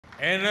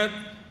एनत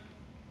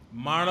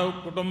मानव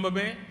कुटुंब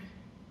में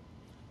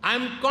I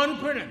am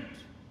confident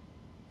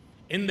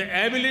in the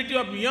ability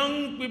of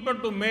young people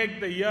to make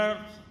the years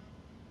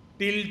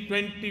till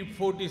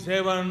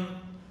 2047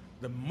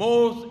 the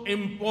most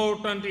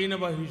important in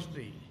our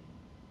history.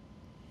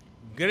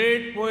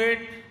 Great poet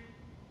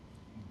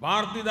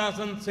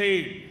Bharathidasan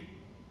said,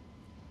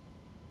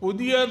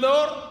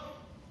 Pudiyador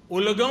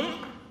Ulagam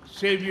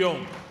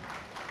Sevyom.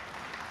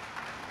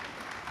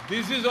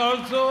 This is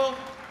also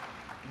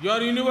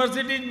your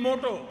university's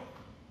motto.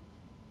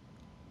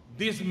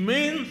 This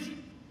means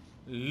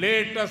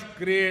let us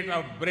create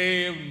a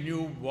brave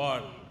new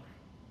world.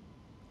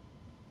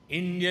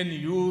 Indian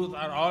youth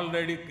are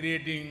already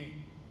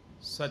creating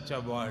such a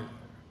world.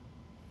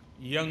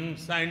 Young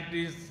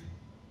scientists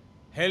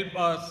help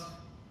us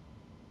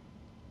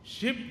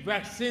ship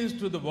vaccines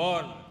to the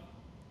world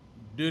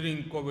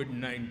during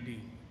COVID-19.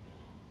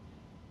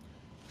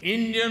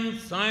 Indian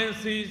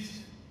science is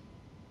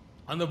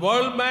on the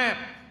world map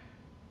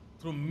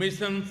through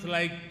missions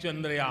like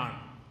Chandrayaan.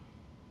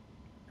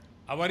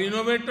 Our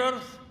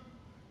innovators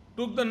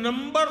took the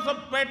numbers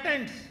of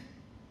patents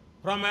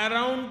from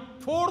around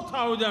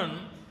 4,000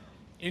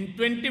 in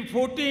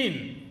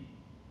 2014.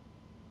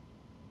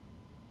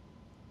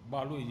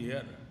 Balu is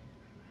here.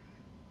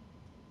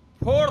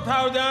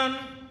 4,000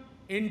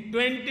 in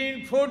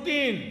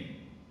 2014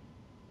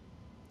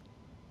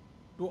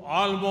 to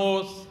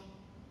almost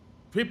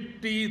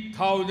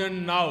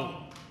 50,000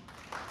 now.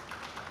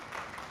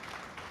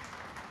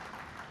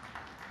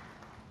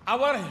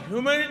 Our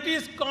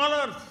humanities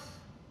scholars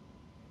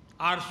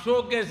are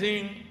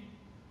showcasing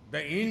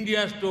the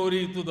India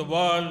story to the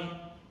world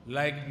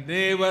like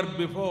never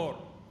before.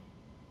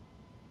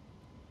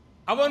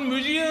 Our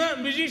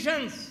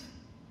musicians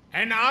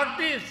and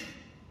artists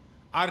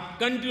are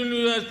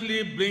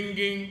continuously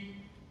bringing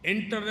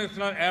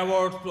international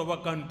awards to our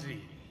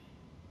country.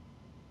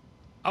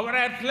 Our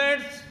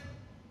athletes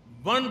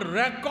won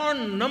record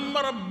number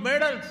of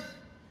medals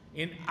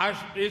in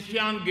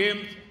Asian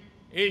Games,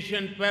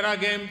 Asian Para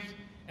Games,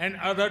 and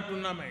other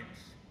tournaments.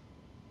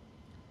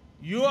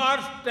 You are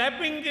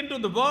stepping into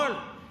the world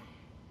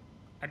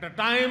at a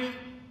time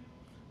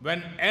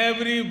when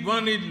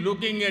everyone is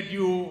looking at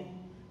you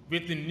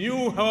with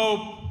new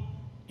hope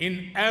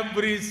in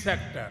every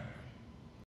sector.